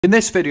In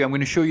this video, I'm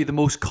going to show you the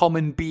most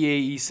common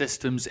BAE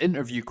Systems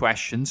interview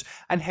questions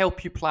and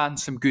help you plan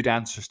some good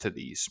answers to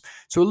these.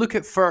 So we'll look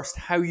at first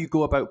how you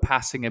go about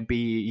passing a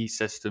BAE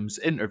Systems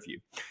interview.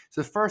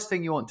 So the first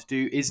thing you want to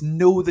do is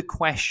know the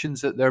questions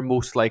that they're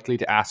most likely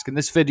to ask. And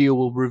this video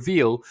will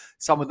reveal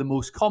some of the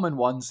most common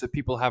ones that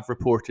people have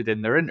reported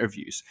in their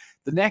interviews.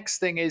 The next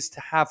thing is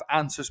to have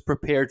answers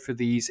prepared for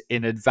these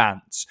in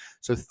advance.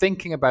 So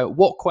thinking about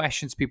what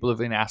questions people have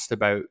been asked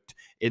about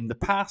in the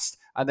past,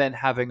 and then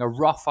having a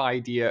rough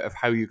idea of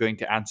how you're going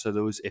to answer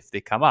those if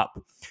they come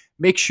up.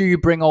 Make sure you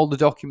bring all the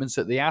documents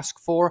that they ask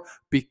for,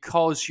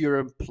 because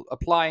you're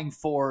applying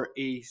for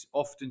a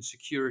often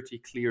security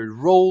cleared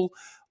role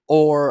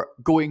or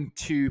going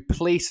to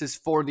places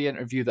for the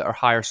interview that are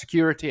higher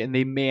security, and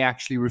they may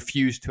actually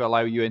refuse to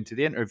allow you into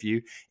the interview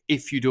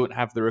if you don't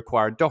have the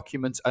required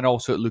documents, and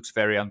also it looks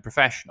very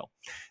unprofessional.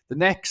 The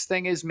next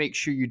thing is make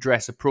sure you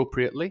dress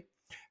appropriately.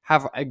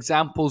 Have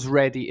examples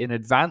ready in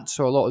advance.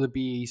 So a lot of the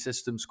BAE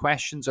Systems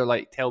questions are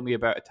like, tell me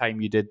about a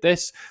time you did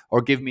this,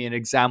 or give me an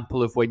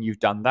example of when you've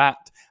done that.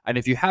 And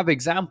if you have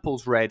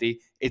examples ready,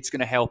 it's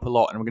going to help a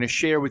lot. And I'm going to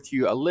share with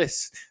you a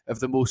list of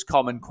the most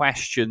common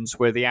questions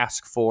where they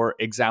ask for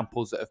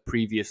examples that have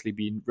previously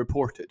been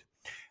reported.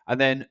 And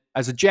then,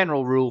 as a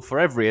general rule for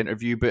every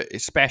interview, but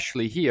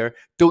especially here,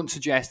 don't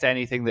suggest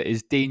anything that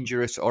is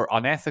dangerous or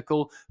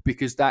unethical,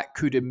 because that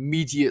could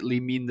immediately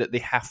mean that they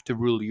have to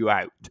rule you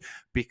out,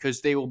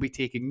 because they will be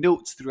taking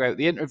notes throughout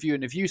the interview.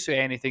 And if you say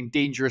anything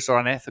dangerous or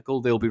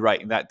unethical, they'll be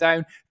writing that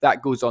down.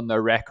 That goes on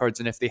their records.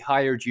 And if they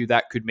hired you,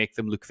 that could make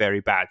them look very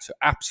bad. So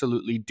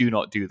absolutely do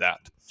not do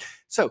that.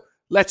 So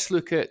let's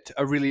look at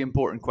a really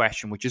important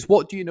question, which is,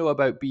 what do you know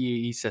about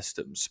BAE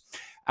Systems?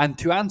 And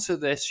to answer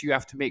this, you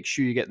have to make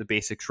sure you get the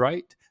basics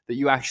right, that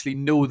you actually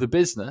know the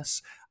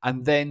business,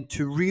 and then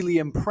to really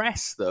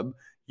impress them,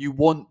 you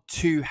want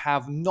to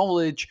have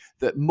knowledge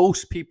that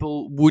most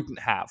people wouldn't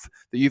have,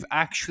 that you've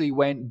actually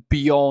went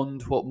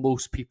beyond what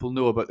most people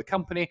know about the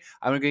company.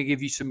 I'm going to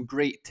give you some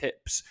great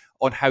tips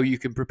on how you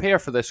can prepare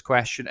for this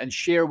question and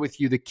share with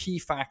you the key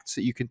facts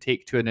that you can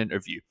take to an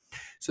interview.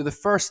 So the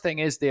first thing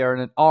is they are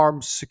an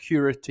arms,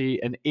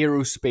 security and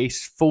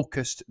aerospace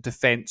focused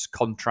defense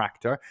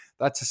contractor.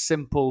 That's a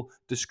simple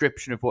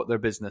description of what their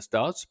business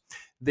does.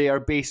 They are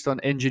based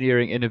on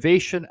engineering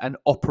innovation and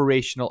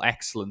operational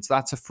excellence.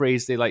 That's a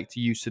phrase they like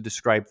to use to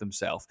describe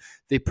themselves.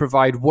 They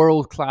provide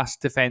world-class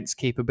defense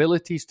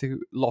capabilities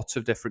to lots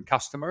of different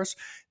customers.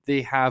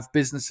 They have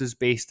businesses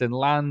based in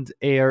land,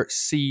 air,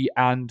 sea,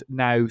 and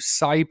now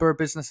cyber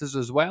businesses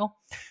as well.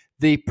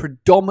 They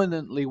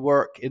predominantly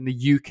work in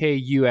the UK,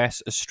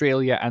 US,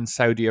 Australia, and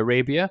Saudi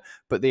Arabia,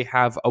 but they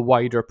have a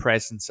wider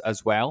presence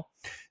as well.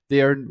 They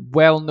are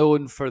well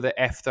known for the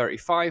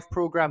F-35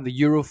 program, the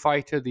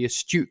Eurofighter, the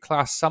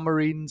Astute-class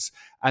submarines,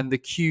 and the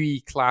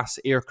QE-class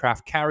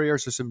aircraft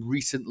carriers are some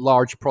recent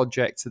large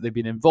projects that they've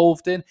been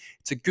involved in.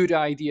 It's a good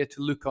idea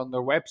to look on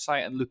their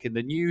website and look in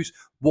the news.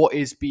 What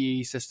is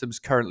BAE Systems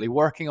currently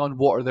working on?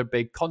 What are their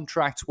big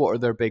contracts? What are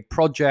their big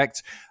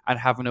projects? And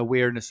have an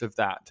awareness of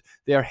that.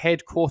 They are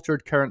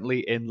headquartered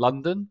currently in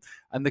London,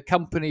 and the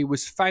company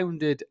was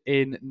founded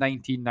in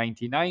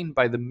 1999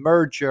 by the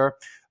merger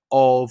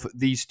of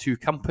these two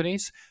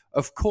companies.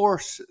 Of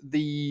course,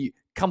 the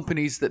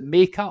companies that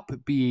make up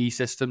BAE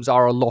Systems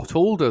are a lot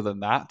older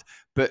than that,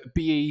 but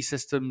BAE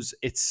Systems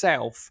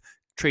itself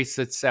traces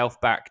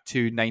itself back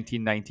to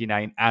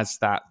 1999 as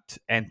that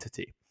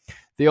entity.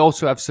 They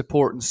also have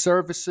support and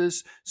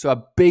services. So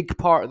a big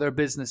part of their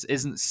business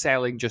isn't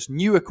selling just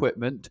new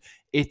equipment.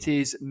 It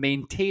is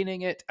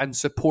maintaining it and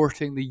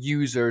supporting the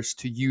users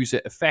to use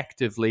it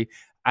effectively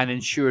and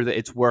ensure that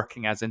it's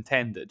working as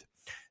intended.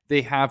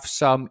 They have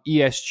some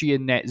ESG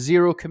and net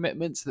zero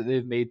commitments that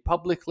they've made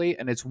publicly,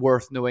 and it's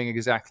worth knowing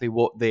exactly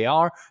what they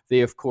are.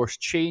 They, of course,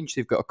 change.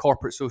 They've got a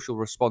corporate social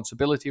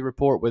responsibility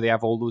report where they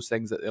have all those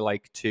things that they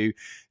like to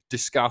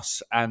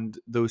discuss and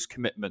those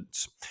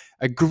commitments.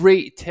 A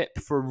great tip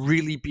for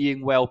really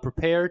being well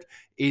prepared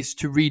is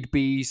to read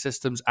BAE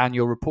Systems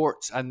annual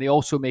reports, and they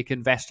also make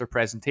investor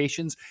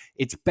presentations.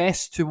 It's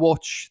best to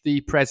watch the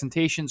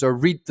presentations or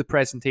read the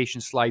presentation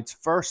slides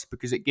first,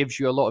 because it gives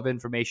you a lot of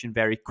information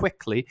very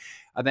quickly.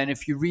 And then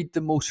if you read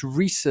the most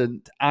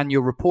recent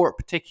annual report,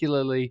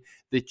 particularly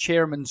the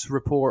chairman's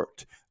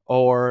report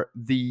or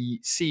the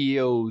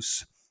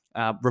CEO's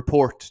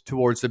report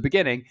towards the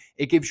beginning,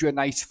 it gives you a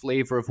nice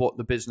flavor of what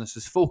the business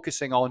is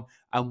focusing on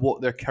and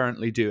what they're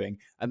currently doing.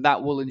 And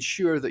that will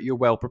ensure that you're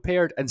well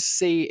prepared, and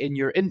say in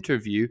your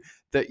interview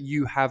that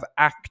you have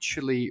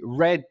actually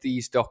read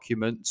these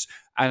documents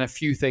and a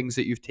few things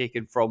that you've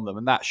taken from them.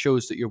 And that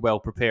shows that you're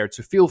well prepared.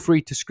 So feel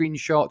free to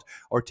screenshot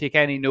or take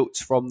any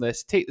notes from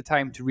this. Take the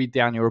time to read the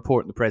annual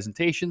report and the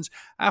presentations.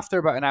 After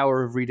about an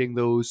hour of reading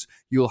those,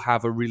 you'll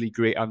have a really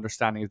great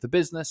understanding of the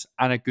business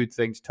and a good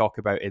thing to talk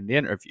about in the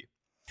interview.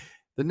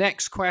 The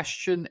next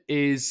question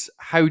is,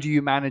 how do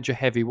you manage a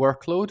heavy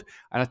workload?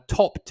 And a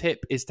top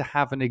tip is to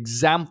have an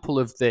example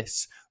of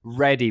this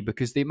ready,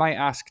 because they might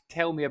ask,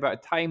 tell me about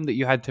a time that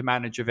you had to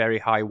manage a very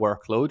high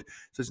workload.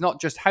 So it's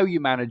not just how you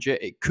manage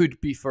it, it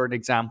could be for an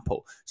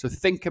example. So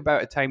think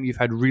about a time you've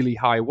had really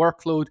high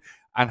workload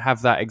and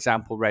have that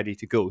example ready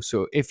to go.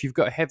 So if you've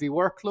got a heavy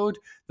workload,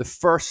 the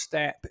first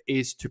step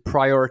is to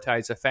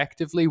prioritize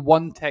effectively.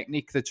 One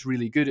technique that's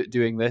really good at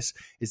doing this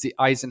is the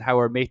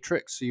Eisenhower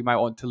matrix. So you might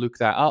want to look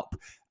that up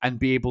and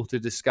be able to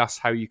discuss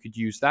how you could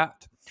use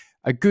that.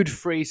 A good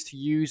phrase to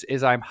use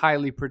is, I'm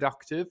highly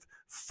productive,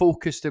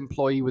 focused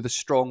employee with a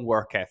strong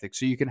work ethic.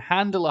 So you can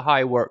handle a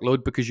high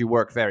workload because you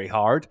work very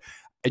hard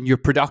and you're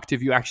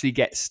productive, you actually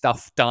get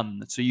stuff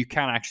done. So you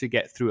can actually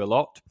get through a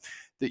lot.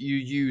 That you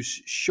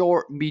use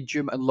short,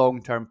 medium, and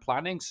long-term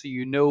planning. So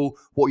you know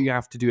what you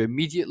have to do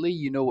immediately,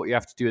 you know what you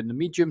have to do in the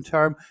medium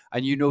term,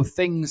 and you know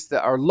things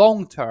that are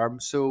long-term.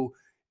 So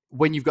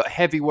when you've got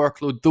heavy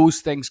workload,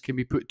 those things can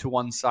be put to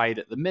one side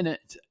at the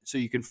minute so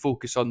you can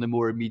focus on the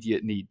more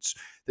immediate needs.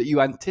 That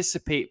you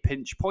anticipate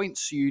pinch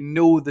points, so you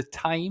know the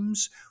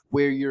times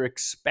where you're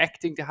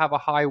expecting to have a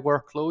high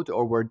workload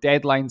or where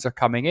deadlines are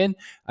coming in.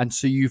 And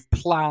so you've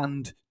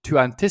planned to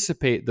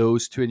anticipate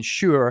those to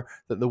ensure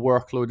that the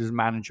workload is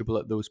manageable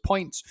at those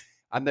points,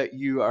 and that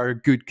you are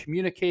a good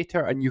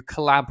communicator and you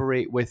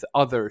collaborate with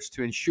others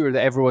to ensure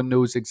that everyone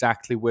knows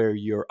exactly where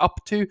you're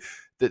up to,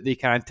 that they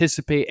can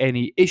anticipate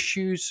any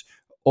issues,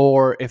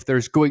 or if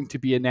there's going to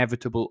be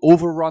inevitable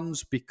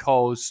overruns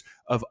because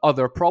of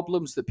other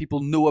problems, that people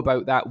know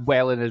about that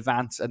well in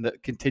advance and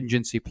that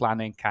contingency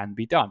planning can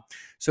be done.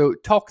 So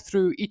talk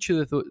through each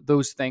of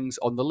those things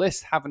on the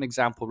list, have an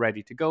example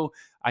ready to go,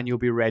 and you'll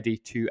be ready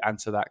to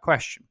answer that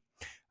question.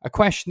 A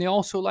question they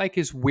also like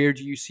is, where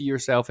do you see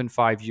yourself in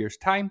 5 years'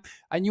 time?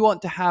 And you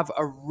want to have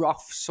a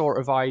rough sort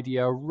of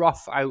idea, a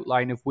rough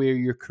outline of where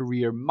your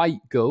career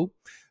might go,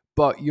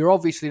 but you're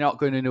obviously not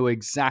going to know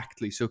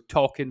exactly. So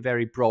talk in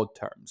very broad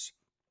terms.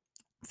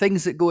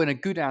 Things that go in a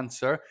good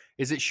answer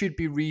is, it should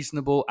be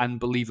reasonable and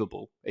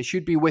believable. It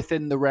should be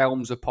within the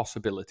realms of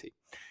possibility.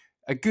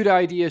 A good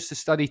idea is to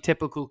study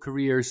typical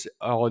careers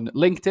on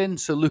LinkedIn.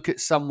 So look at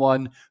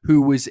someone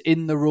who was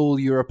in the role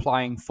you're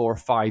applying for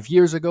 5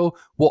 years ago.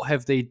 What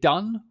have they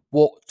done?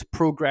 What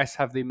progress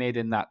have they made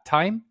in that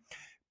time?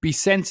 Be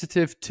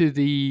sensitive to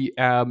the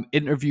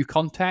interview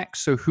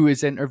context. So who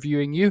is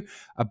interviewing you?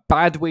 A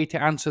bad way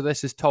to answer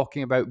this is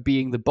talking about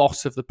being the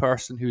boss of the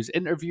person who's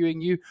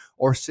interviewing you,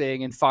 or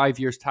saying in 5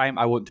 years' time,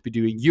 I want to be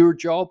doing your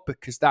job,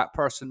 because that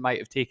person might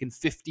have taken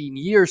 15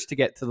 years to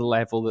get to the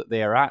level that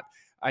they are at.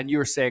 And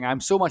you're saying, I'm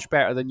so much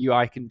better than you,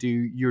 I can do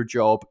your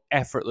job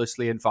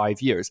effortlessly in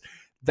 5 years.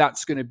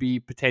 That's going to be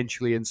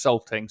potentially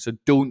insulting. So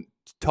don't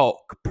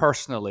talk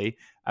personally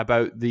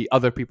about the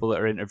other people that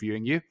are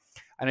interviewing you.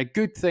 And a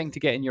good thing to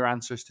get in your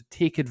answers to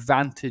take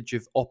advantage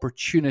of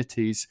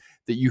opportunities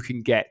that you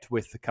can get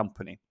with the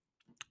company.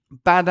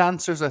 Bad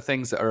answers are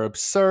things that are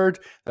absurd,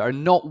 that are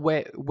not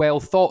well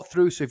thought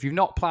through. So if you've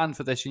not planned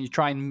for this and you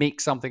try and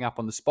make something up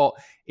on the spot,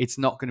 it's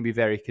not going to be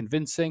very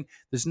convincing.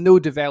 There's no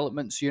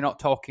development, so you're not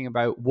talking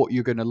about what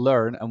you're going to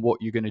learn and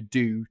what you're going to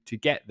do to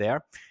get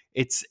there.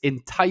 It's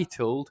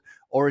entitled,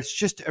 or it's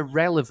just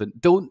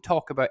irrelevant. Don't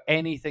talk about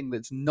anything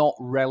that's not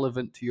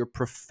relevant to your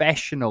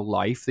professional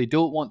life. They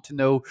don't want to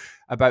know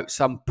about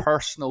some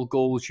personal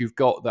goals you've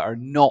got that are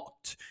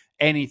not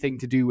anything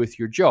to do with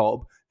your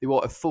job. They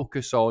want to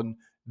focus on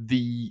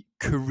the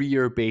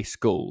career-based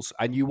goals.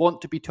 And you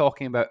want to be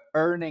talking about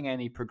earning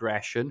any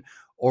progression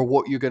or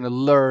what you're going to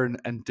learn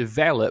and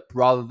develop,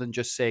 rather than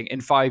just saying,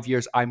 in 5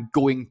 years, I'm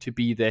going to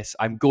be this,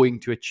 I'm going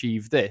to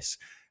achieve this,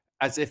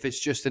 as if it's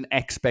just an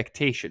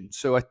expectation.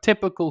 So a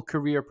typical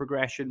career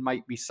progression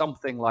might be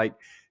something like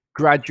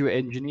graduate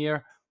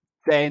engineer,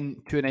 then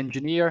to an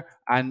engineer,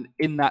 and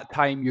in that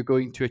time you're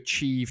going to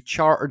achieve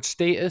chartered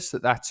status.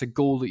 That's a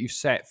goal that you've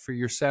set for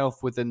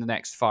yourself within the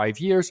next 5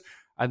 years,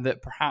 and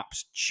that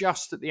perhaps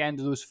just at the end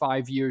of those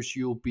 5 years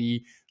you'll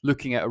be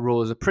looking at a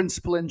role as a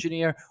principal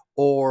engineer,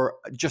 or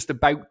just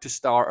about to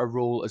start a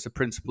role as a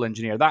principal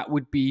engineer. That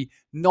would be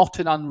not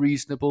an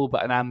unreasonable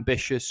but an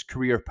ambitious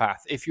career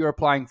path. If you're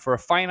applying for a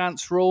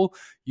finance role,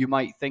 you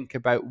might think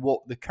about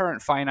what the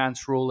current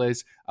finance role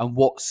is and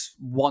what's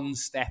one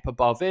step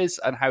above is,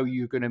 and how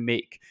you're going to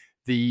make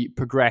the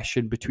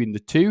progression between the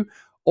two.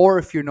 Or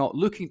if you're not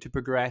looking to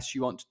progress,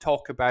 you want to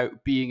talk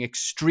about being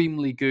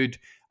extremely good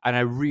and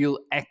a real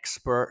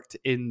expert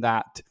in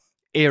that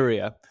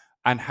area,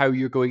 and how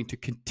you're going to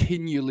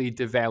continually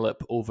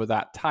develop over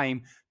that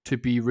time to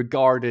be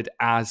regarded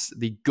as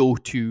the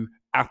go-to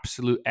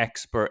absolute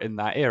expert in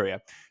that area.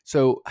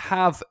 So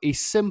have a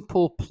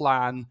simple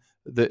plan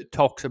that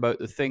talks about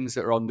the things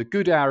that are on the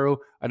good arrow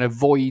and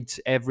avoids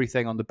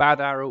everything on the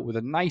bad arrow, with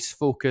a nice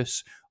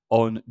focus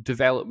on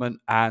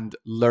development and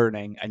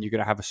learning, and you're going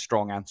to have a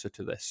strong answer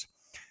to this.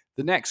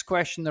 The next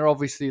question they're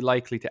obviously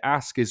likely to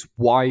ask is,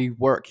 why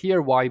work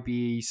here? Why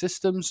BAE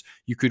Systems?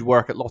 You could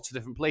work at lots of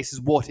different places.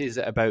 What is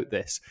it about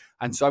this?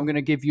 And so I'm going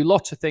to give you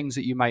lots of things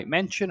that you might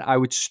mention. I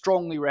would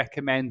strongly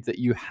recommend that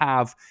you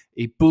have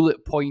a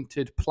bullet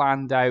pointed,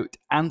 planned out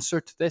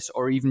answer to this,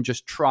 or even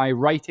just try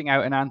writing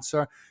out an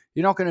answer.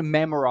 You're not going to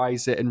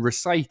memorize it and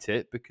recite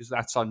it because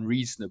that's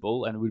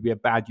unreasonable and it would be a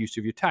bad use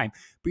of your time.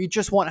 But you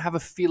just want to have a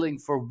feeling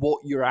for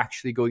what you're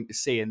actually going to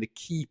say and the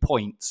key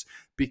points.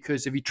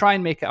 Because if you try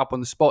and make it up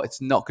on the spot,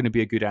 it's not going to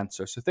be a good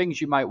answer. So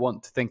things you might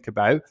want to think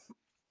about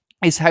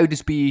is, how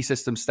does BAE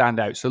Systems stand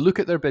out? So look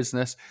at their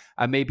business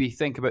and maybe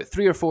think about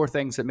 3 or 4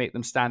 things that make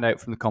them stand out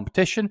from the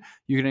competition.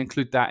 You can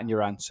include that in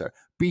your answer.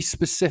 Be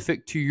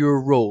specific to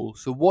your role.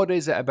 So what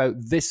is it about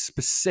this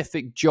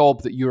specific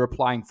job that you're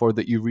applying for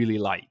that you really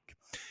like?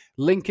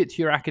 Link it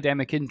to your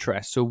academic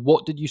interests. So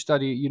what did you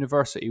study at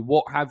university?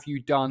 What have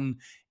you done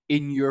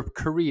in your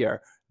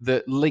career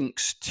that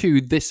links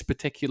to this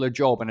particular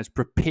job and has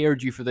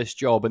prepared you for this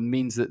job and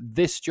means that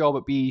this job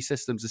at BAE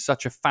Systems is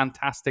such a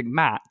fantastic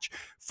match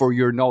for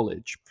your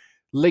knowledge?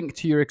 Link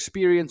to your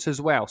experience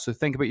as well. So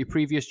think about your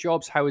previous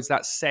jobs. How has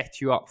that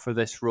set you up for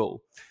this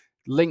role?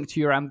 Link to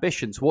your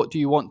ambitions. What do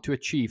you want to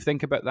achieve?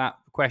 Think about that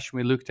question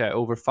we looked at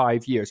over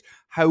 5 years.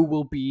 How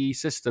will BAE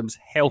Systems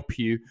help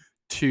you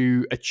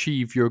to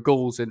achieve your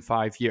goals in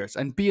 5 years?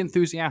 And be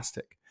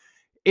enthusiastic.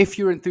 If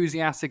you're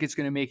enthusiastic, it's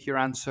going to make your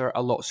answer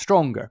a lot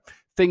stronger.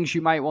 Things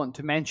you might want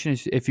to mention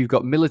is, if you've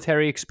got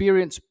military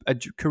experience, a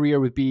career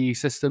with BAE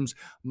Systems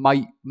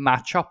might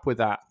match up with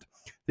that.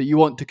 That you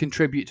want to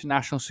contribute to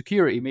national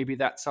security. Maybe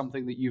that's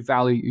something that you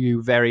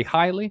value very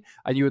highly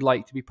and you would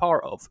like to be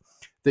part of.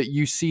 That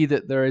you see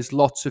that there is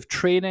lots of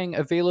training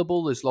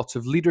available, there's lots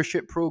of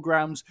leadership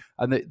programs,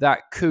 and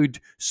that could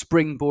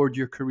springboard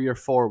your career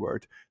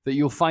forward. That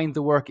you'll find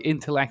the work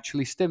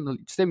intellectually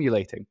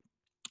stimulating.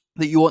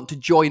 That you want to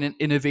join an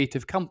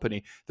innovative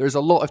company. There's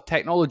a lot of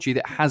technology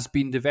that has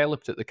been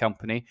developed at the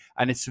company,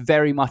 and it's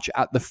very much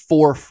at the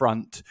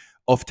forefront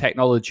of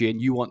technology,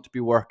 and you want to be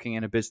working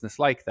in a business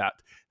like that.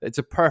 It's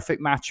a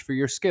perfect match for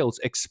your skills.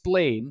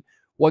 Explain,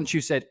 once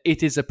you said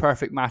it is a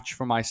perfect match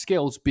for my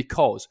skills,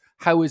 because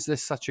how is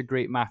this such a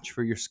great match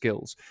for your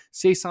skills?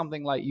 Say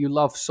something like, you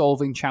love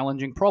solving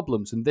challenging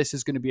problems, and this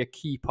is going to be a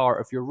key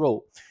part of your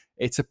role.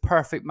 It's a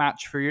perfect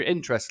match for your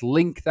interests.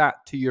 Link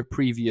that to your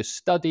previous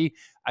study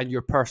and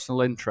your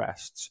personal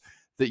interests.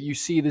 That you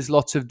see there's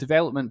lots of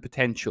development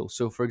potential.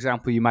 So, for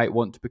example, you might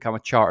want to become a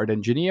chartered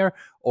engineer,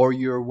 or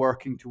you're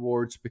working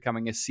towards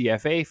becoming a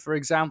CFA, for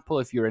example,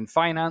 if you're in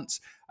finance,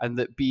 and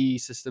that BAE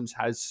Systems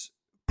has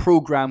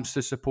programs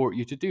to support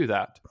you to do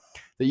that.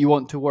 That you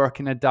want to work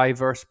in a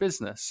diverse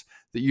business,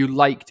 that you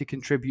like to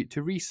contribute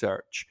to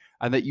research,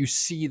 and that you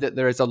see that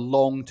there is a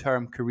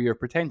long-term career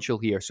potential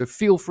here. So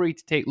feel free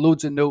to take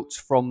loads of notes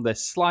from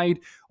this slide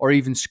or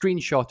even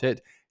screenshot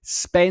it.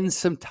 Spend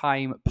some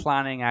time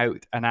planning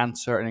out an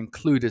answer and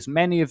include as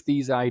many of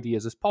these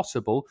ideas as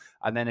possible.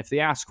 And then if they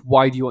ask,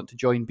 why do you want to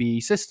join BAE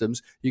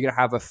Systems? You're going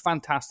to have a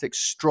fantastic,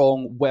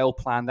 strong,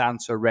 well-planned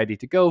answer ready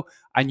to go,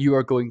 and you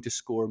are going to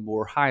score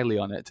more highly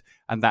on it.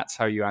 And that's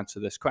how you answer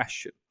this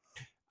question.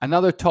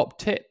 Another top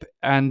tip,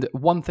 and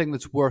one thing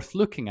that's worth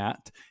looking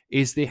at,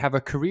 is they have a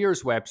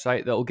careers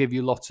website that will give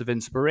you lots of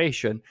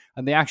inspiration,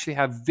 and they actually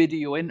have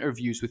video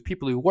interviews with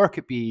people who work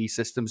at BAE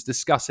Systems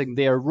discussing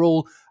their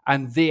role,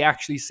 and they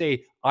actually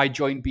say, I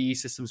joined BAE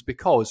Systems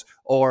because,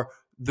 or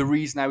the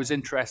reason I was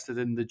interested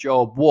in the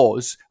job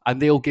was,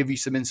 and they'll give you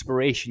some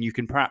inspiration. You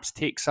can perhaps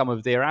take some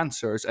of their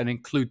answers and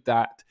include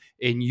that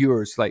in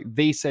yours. Like,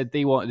 they said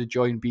they wanted to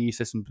join BAE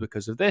Systems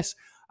because of this,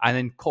 and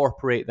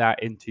incorporate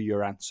that into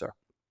your answer.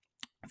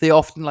 They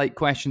often like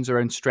questions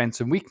around strengths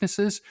and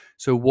weaknesses.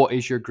 So what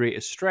is your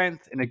greatest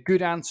strength? In a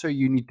good answer,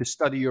 you need to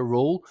study your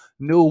role,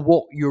 know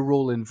what your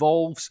role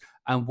involves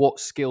and what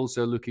skills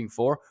they're looking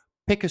for.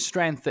 Pick a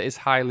strength that is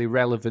highly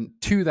relevant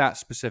to that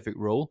specific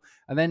role,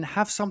 and then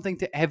have something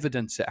to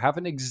evidence it. Have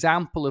an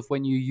example of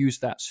when you use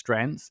that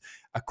strength,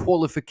 a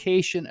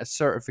qualification, a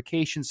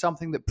certification,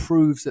 something that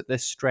proves that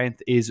this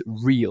strength is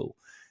real.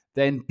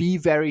 Then be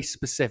very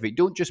specific.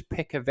 Don't just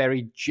pick a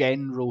very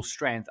general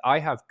strength. I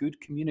have good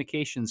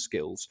communication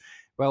skills.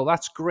 Well,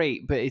 that's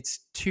great, but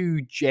it's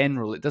too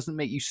general. It doesn't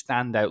make you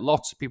stand out.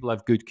 Lots of people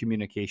have good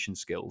communication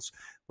skills,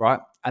 right?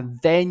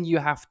 And then you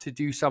have to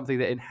do something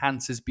that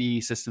enhances BAE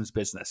Systems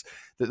business,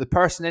 that the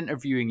person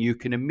interviewing you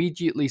can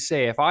immediately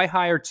say, if I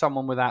hired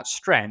someone with that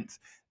strength,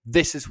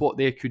 this is what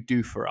they could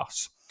do for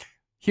us.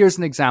 Here's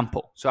an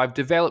example. So I've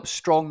developed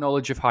strong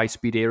knowledge of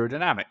high-speed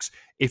aerodynamics.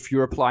 If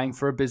you're applying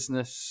for a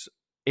business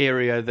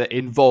area that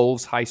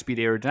involves high-speed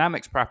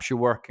aerodynamics, perhaps you're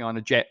working on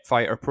a jet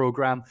fighter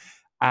program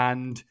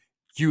and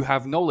you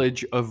have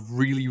knowledge of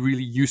really,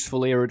 really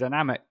useful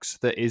aerodynamics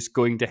that is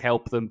going to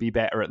help them be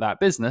better at that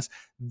business,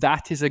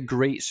 that is a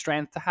great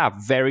strength to have,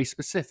 very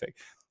specific.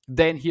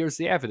 Then here's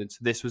the evidence.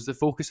 This was the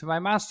focus of my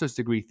master's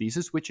degree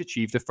thesis, which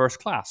achieved a first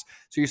class.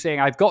 So you're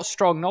saying, I've got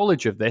strong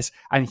knowledge of this,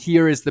 and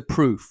here is the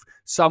proof.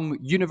 Some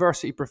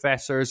university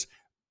professors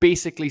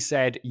basically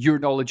said, your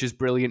knowledge is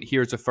brilliant,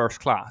 here's a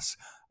first class.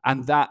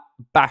 and that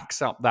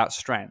backs up that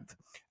strength.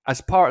 As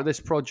part of this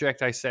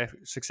project I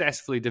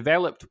successfully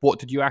developed, what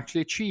did you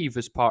actually achieve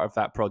as part of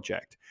that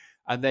project?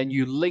 And then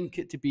you link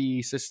it to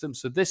BAE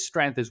Systems. So this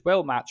strength is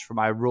well matched for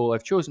my role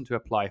I've chosen to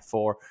apply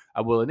for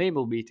and will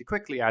enable me to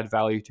quickly add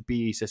value to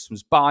BAE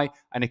Systems by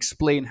and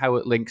explain how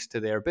it links to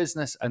their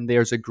business. And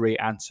there's a great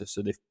answer.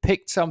 So they've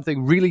picked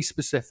something really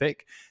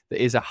specific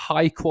that is a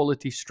high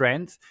quality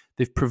strength.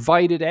 They've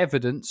provided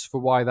evidence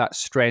for why that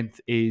strength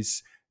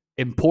is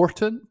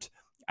important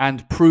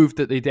and proved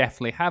that they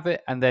definitely have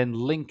it, and then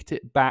linked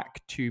it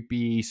back to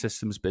BAE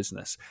Systems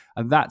business.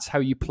 And that's how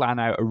you plan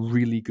out a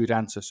really good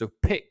answer. So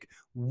pick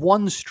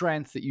one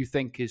strength that you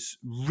think is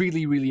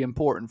really, really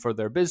important for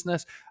their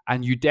business,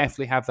 and you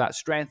definitely have that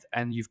strength,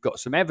 and you've got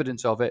some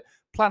evidence of it.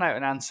 Plan out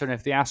an answer, and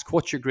if they ask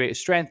what's your greatest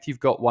strength, you've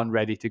got one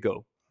ready to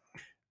go.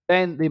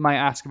 Then they might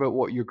ask about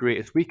what your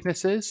greatest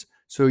weakness is.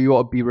 So you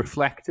ought to be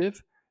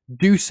reflective.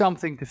 Do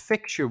something to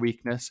fix your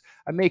weakness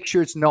and make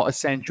sure it's not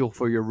essential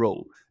for your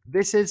role.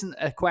 This isn't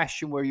a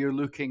question where you're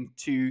looking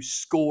to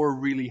score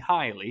really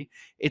highly.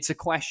 It's a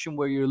question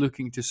where you're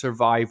looking to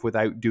survive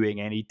without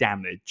doing any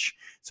damage.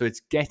 So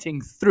it's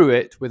getting through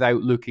it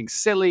without looking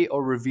silly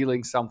or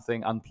revealing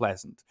something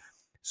unpleasant.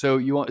 So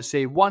you want to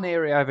say one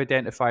area I've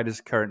identified as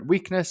a current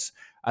weakness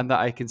and that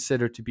I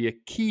consider to be a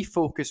key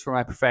focus for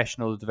my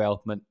professional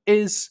development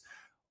is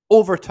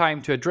over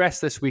time to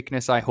address this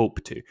weakness, I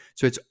hope to.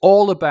 So it's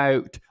all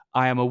about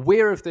I am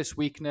aware of this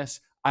weakness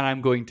and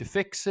I'm going to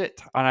fix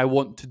it, and I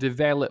want to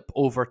develop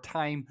over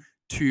time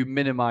to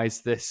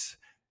minimize this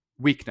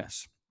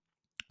weakness.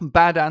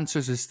 Bad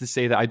answers is to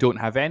say that I don't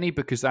have any,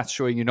 because that's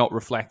showing you're not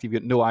reflective,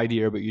 you've got no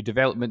idea about your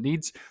development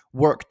needs.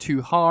 Work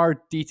too hard,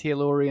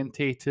 detail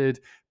orientated,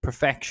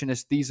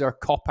 perfectionist. These are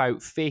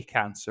cop-out fake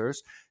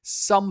answers.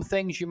 Some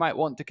things you might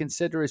want to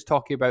consider is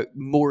talking about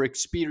more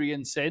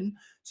experience in.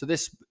 So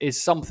this is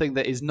something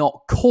that is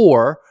not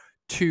core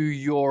to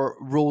your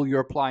role you're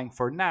applying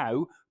for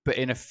now, but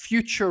in a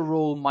future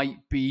role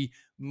might be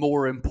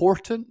more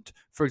important.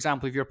 For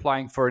example, if you're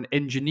applying for an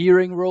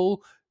engineering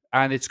role,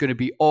 and it's going to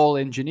be all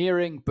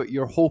engineering, but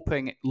you're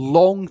hoping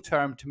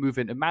long-term to move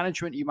into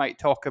management, you might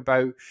talk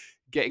about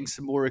getting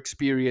some more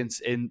experience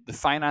in the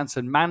finance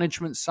and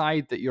management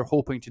side, that you're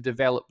hoping to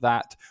develop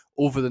that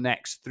over the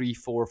next 3,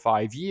 4,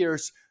 5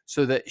 years,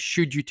 so that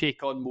should you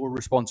take on more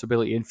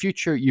responsibility in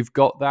future, you've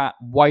got that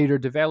wider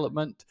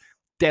development.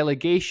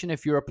 Delegation,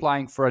 if you're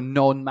applying for a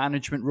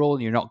non-management role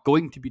and you're not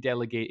going to be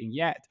delegating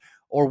yet.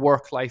 Or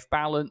work-life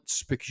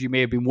balance, because you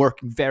may have been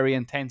working very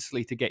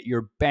intensely to get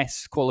your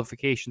best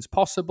qualifications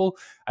possible,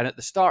 and at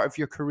the start of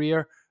your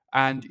career,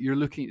 and you're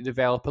looking to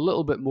develop a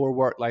little bit more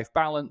work-life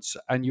balance,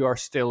 and you are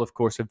still, of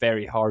course, a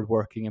very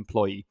hard-working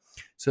employee.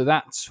 So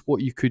that's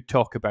what you could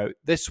talk about.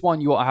 This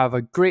one, you want to have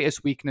a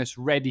greatest weakness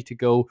ready to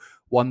go,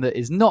 one that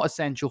is not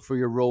essential for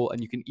your role,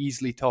 and you can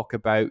easily talk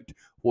about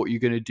what you're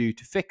going to do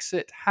to fix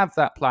it, have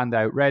that planned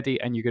out ready,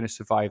 and you're going to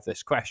survive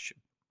this question.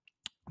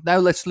 Now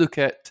let's look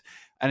at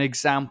an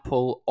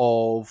example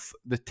of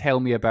the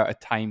tell me about a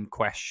time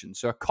question.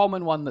 So a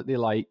common one that they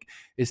like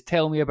is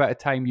tell me about a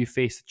time you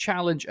faced a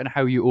challenge and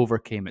how you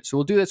overcame it. So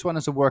we'll do this one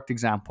as a worked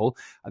example,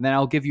 and then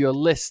I'll give you a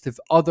list of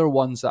other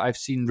ones that I've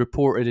seen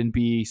reported in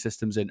BAE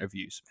Systems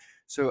interviews.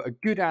 So a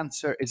good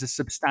answer is a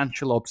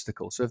substantial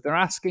obstacle. So if they're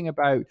asking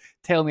about,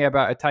 tell me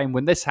about a time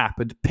when this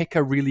happened, pick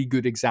a really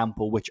good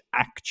example which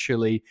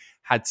actually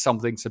had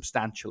something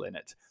substantial in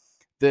it.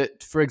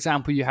 That, for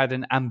example, you had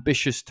an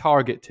ambitious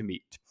target to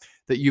meet,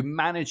 that you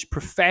manage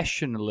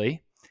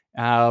professionally,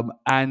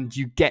 and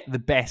you get the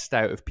best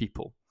out of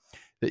people,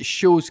 that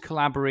shows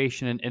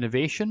collaboration and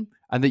innovation,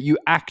 and that you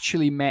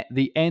actually met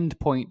the end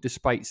point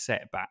despite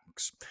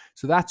setbacks.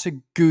 So that's a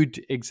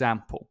good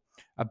example.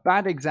 A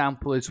bad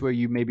example is where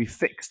you maybe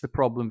fixed the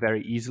problem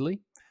very easily,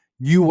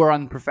 you were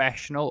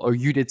unprofessional, or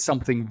you did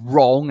something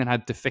wrong and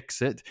had to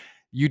fix it.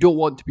 You don't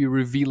want to be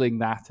revealing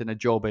that in a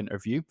job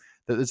interview,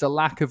 that there's a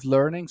lack of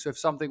learning. So if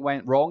something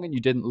went wrong and you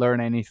didn't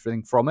learn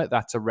anything from it,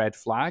 that's a red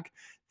flag.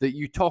 That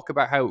you talk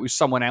about how it was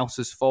someone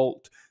else's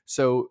fault.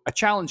 So a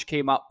challenge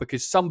came up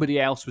because somebody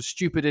else was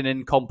stupid and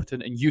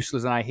incompetent and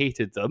useless and I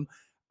hated them.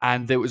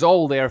 And it was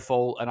all their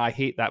fault and I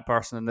hate that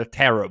person and they're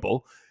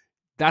terrible.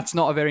 That's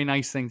not a very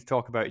nice thing to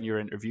talk about in your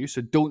interview.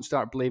 So don't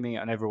start blaming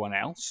it on everyone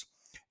else.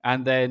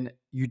 And then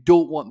you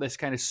don't want this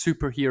kind of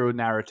superhero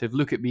narrative.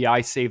 Look at me, I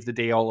saved the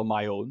day all on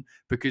my own,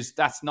 because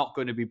that's not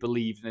going to be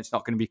believed and it's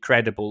not going to be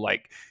credible.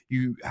 Like,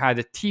 you had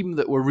a team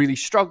that were really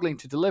struggling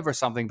to deliver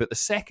something, but the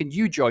second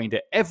you joined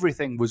it,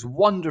 everything was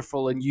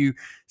wonderful and you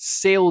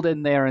sailed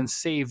in there and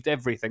saved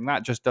everything.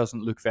 That just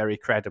doesn't look very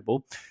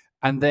credible.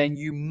 And then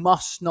you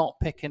must not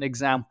pick an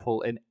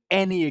example in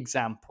any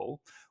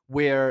example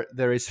where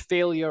there is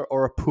failure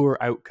or a poor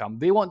outcome.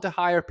 They want to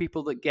hire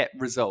people that get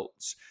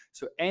results.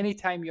 So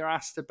anytime you're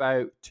asked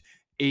about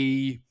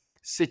a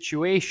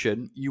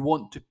situation, you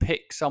want to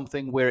pick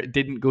something where it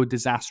didn't go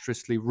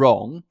disastrously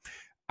wrong.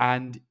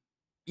 And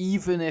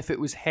even if it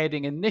was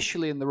heading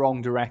initially in the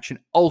wrong direction,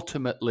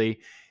 ultimately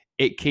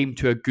it came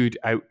to a good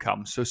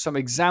outcome. So some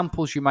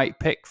examples you might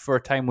pick for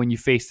a time when you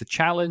faced a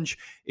challenge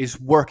is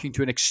working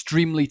to an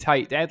extremely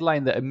tight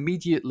deadline that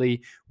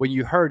immediately when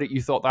you heard it,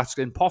 you thought that's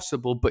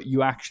impossible, but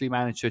you actually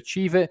managed to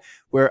achieve it.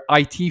 Where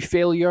IT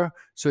failure,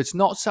 so it's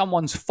not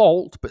someone's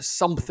fault, but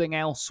something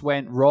else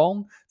went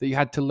wrong that you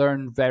had to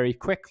learn very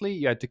quickly.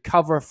 You had to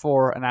cover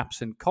for an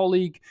absent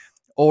colleague,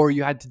 or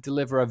you had to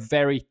deliver a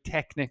very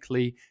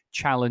technically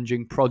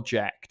challenging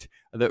project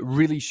that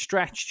really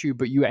stretched you,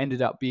 but you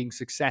ended up being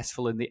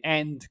successful in the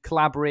end,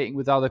 collaborating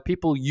with other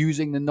people,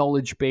 using the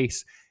knowledge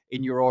base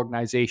in your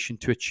organization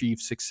to achieve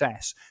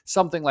success.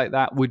 Something like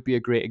that would be a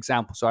great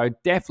example. So I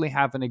would definitely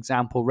have an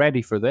example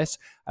ready for this,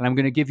 and I'm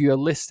going to give you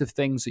a list of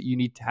things that you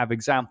need to have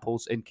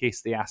examples in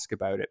case they ask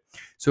about it.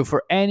 So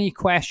for any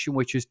question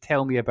which is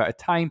tell me about a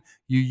time,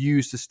 you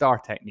use the STAR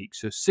technique.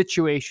 So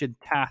situation,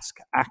 task,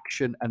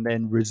 action, and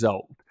then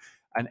result.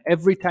 And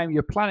every time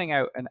you're planning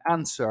out an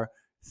answer,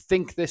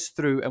 think this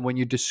through. And when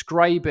you're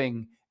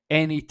describing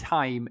any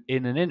time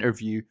in an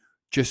interview,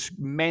 just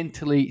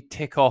mentally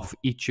tick off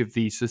each of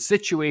these. So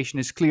situation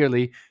is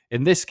clearly,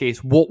 in this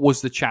case, what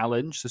was the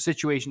challenge? So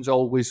situation is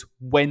always,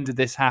 when did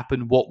this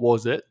happen? What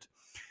was it?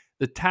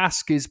 The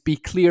task is be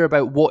clear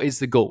about what is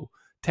the goal.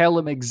 Tell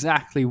them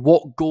exactly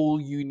what goal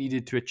you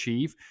needed to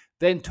achieve.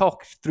 Then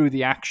talk through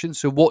the action.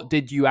 So what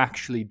did you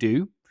actually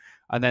do?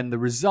 And then the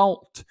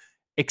result,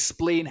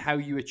 explain how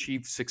you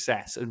achieved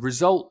success. And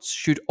results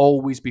should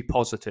always be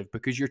positive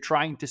because you're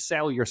trying to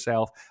sell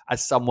yourself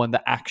as someone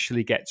that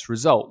actually gets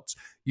results.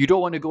 You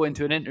don't want to go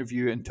into an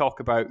interview and talk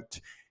about,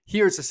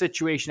 here's a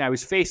situation I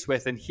was faced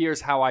with, and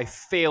here's how I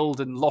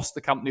failed and lost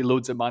the company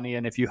loads of money,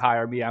 and if you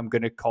hire me, I'm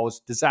going to cause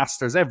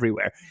disasters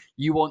everywhere.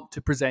 You want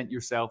to present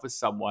yourself as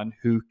someone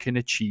who can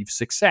achieve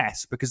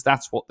success because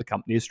that's what the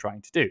company is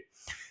trying to do.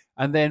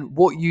 And then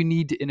what you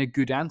need in a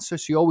good answer.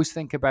 So you always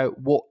think about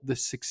what the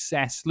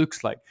success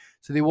looks like.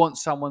 So they want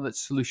someone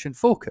that's solution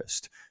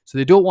focused. So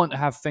they don't want to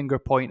have finger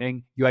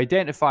pointing. You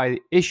identify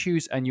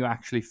issues and you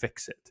actually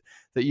fix it.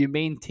 That you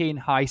maintain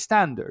high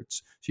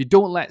standards. So you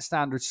don't let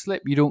standards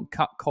slip. You don't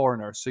cut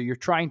corners. So you're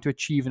trying to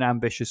achieve an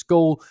ambitious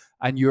goal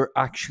and you're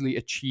actually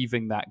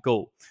achieving that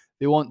goal.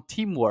 They want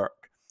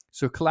teamwork.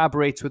 So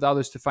collaborates with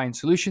others to find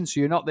solutions.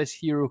 So you're not this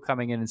hero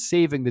coming in and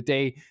saving the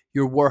day.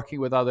 You're working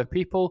with other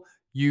people.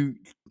 You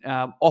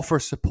offer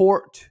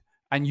support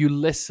and you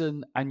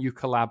listen and you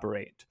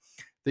collaborate.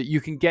 That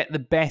you can get the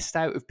best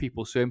out of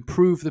people. So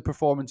improve the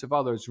performance of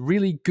others.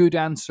 Really good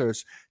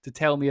answers to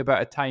tell me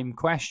about a time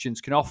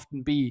questions can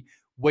often be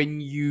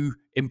when you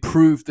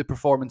improve the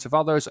performance of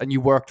others and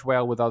you worked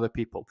well with other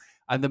people.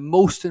 And the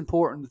most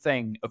important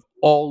thing of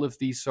all of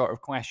these sort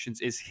of questions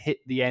is hit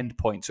the end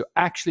point. So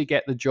actually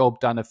get the job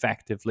done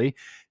effectively,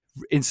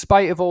 in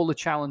spite of all the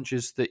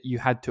challenges that you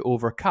had to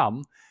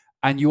overcome.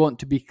 And you want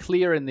to be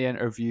clear in the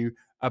interview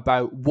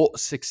about what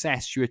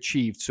success you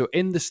achieved. So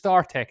in the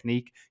STAR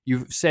technique,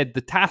 you've said the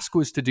task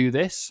was to do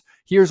this.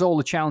 Here's all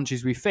the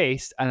challenges we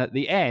faced. And at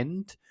the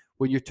end,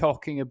 when you're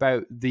talking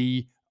about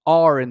the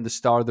R in the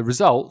STAR, the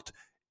result,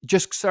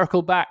 just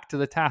circle back to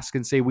the task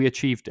and say, we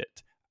achieved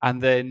it.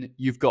 And then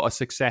you've got a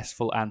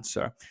successful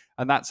answer.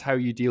 And that's how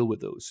you deal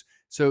with those.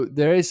 So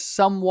there is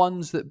some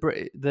ones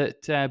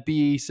that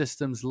BAE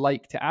Systems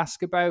like to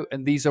ask about,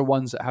 and these are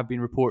ones that have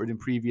been reported in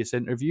previous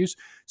interviews.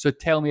 So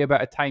tell me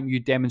about a time you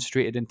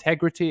demonstrated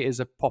integrity is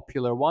a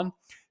popular one.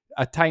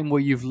 A time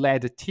where you've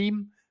led a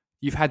team,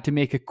 you've had to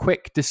make a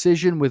quick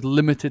decision with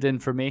limited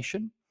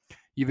information,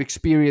 you've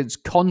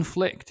experienced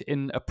conflict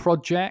in a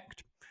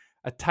project,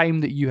 a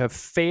time that you have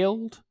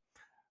failed,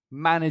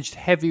 managed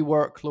heavy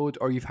workload,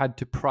 or you've had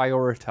to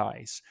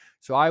prioritize.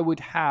 So I would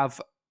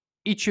have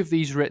each of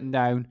these written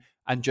down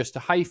and just a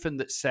hyphen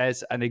that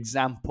says an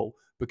example.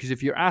 Because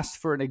if you're asked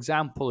for an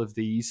example of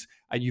these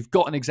and you've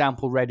got an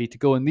example ready to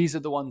go, and these are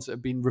the ones that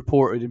have been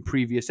reported in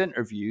previous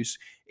interviews,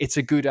 it's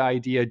a good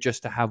idea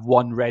just to have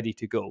one ready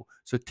to go.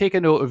 So take a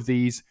note of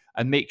these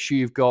and make sure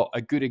you've got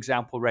a good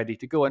example ready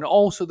to go. And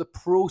also the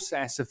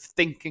process of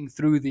thinking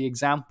through the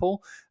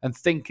example and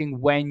thinking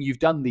when you've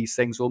done these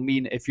things will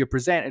mean if you're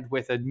presented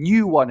with a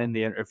new one in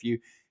the interview,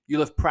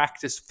 you'll have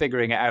practiced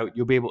figuring it out.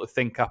 You'll be able to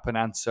think up an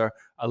answer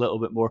a little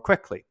bit more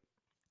quickly.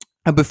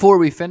 And before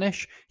we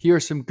finish, here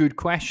are some good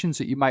questions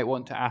that you might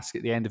want to ask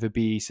at the end of a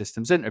BAE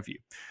Systems interview.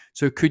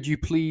 So could you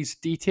please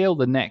detail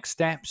the next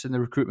steps in the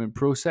recruitment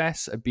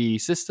process at BAE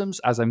Systems,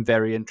 as I'm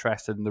very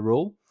interested in the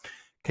role?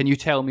 Can you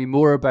tell me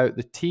more about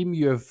the team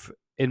you have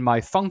in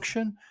my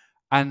function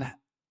and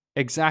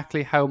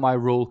exactly how my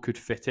role could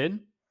fit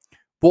in?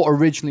 What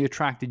originally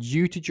attracted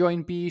you to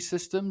join BAE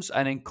Systems,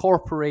 and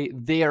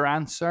incorporate their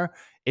answer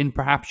in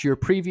perhaps your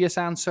previous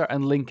answer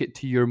and link it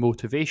to your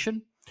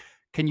motivation?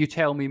 Can you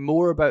tell me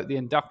more about the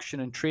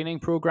induction and training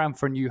program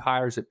for new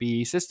hires at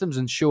BAE Systems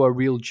and show a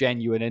real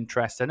genuine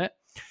interest in it?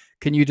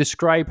 Can you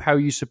describe how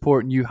you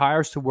support new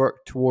hires to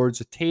work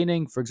towards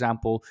attaining, for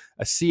example,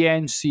 a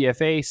CN,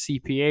 CFA,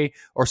 CPA,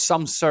 or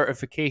some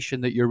certification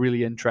that you're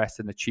really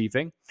interested in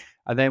achieving?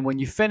 And then when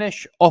you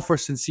finish, offer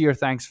sincere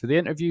thanks for the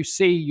interview,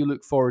 say you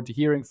look forward to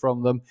hearing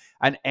from them,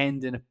 and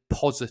end in a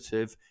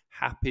positive,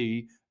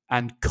 happy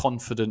and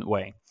confident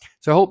way.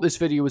 So I hope this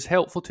video was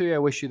helpful to you. I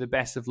wish you the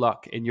best of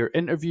luck in your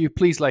interview.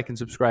 Please like and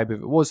subscribe if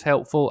it was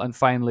helpful. And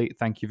finally,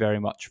 thank you very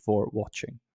much for watching.